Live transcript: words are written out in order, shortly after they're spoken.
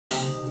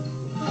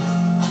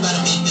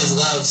sing this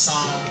love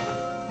song.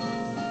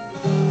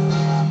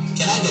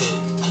 Can I get it?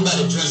 I'm about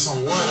to drink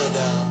some water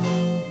though.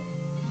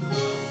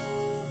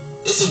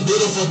 It's a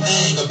beautiful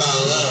thing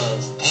about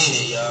love, ain't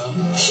it, y'all?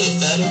 Ain't it,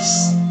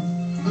 fellas?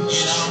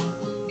 You know?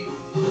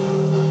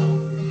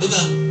 We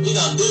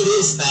gonna do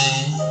this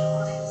thing.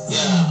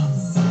 Yeah.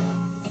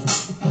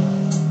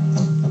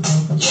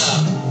 Yeah.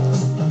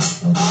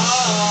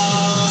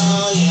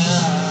 Oh,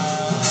 yeah.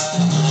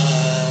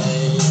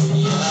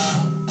 Yeah.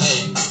 Hey,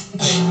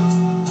 hey.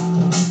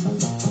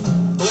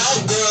 Black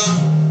girl,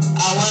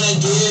 I wanna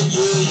give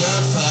you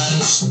your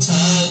first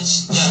touch.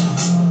 Yeah.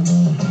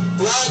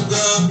 Black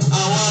girl,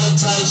 I wanna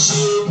touch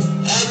you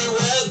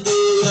everywhere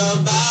through your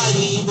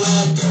body.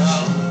 Black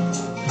girl.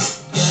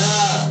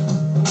 Yeah.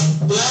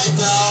 Black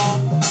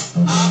girl,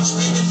 I'm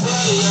screaming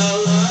for your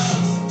love.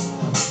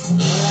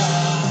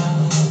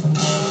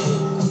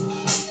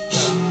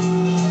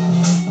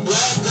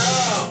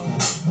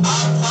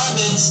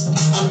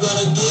 I'm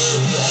gonna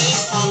give you a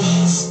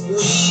promise.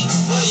 We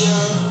for you,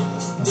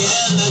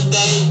 damn the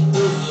day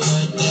through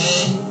the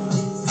day.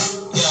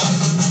 Yeah.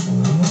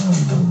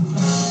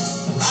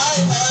 I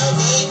have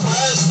a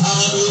crush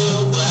on you,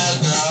 black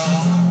girl.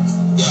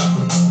 Yeah.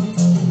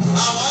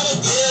 I wanna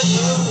give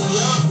you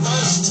your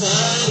first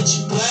touch,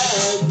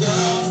 black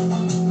girl.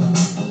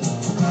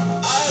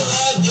 I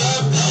love your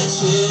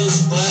patches,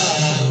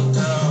 black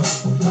girl.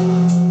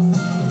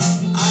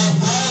 I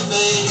have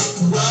a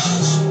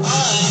crush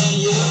on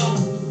you.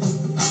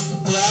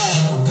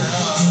 Black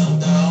girl,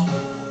 though.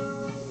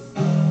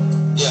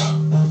 Yeah.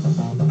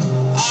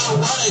 I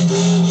wanna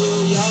give you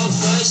your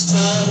first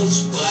touch,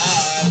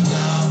 black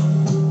girl.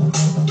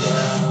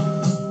 Yeah.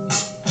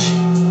 Hey.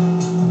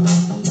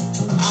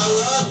 I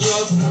love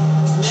your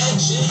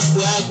mention,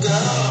 black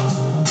girl.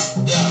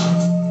 Yeah.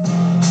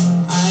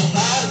 I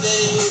have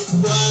a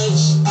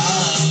crush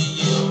on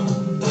you,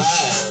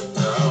 black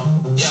girl.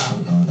 Yeah.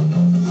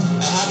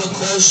 I have a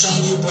crush on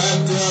you, black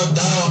girl,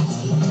 though.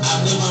 I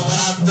remember when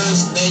I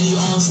first met you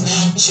on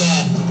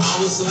Snapchat,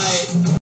 I was like,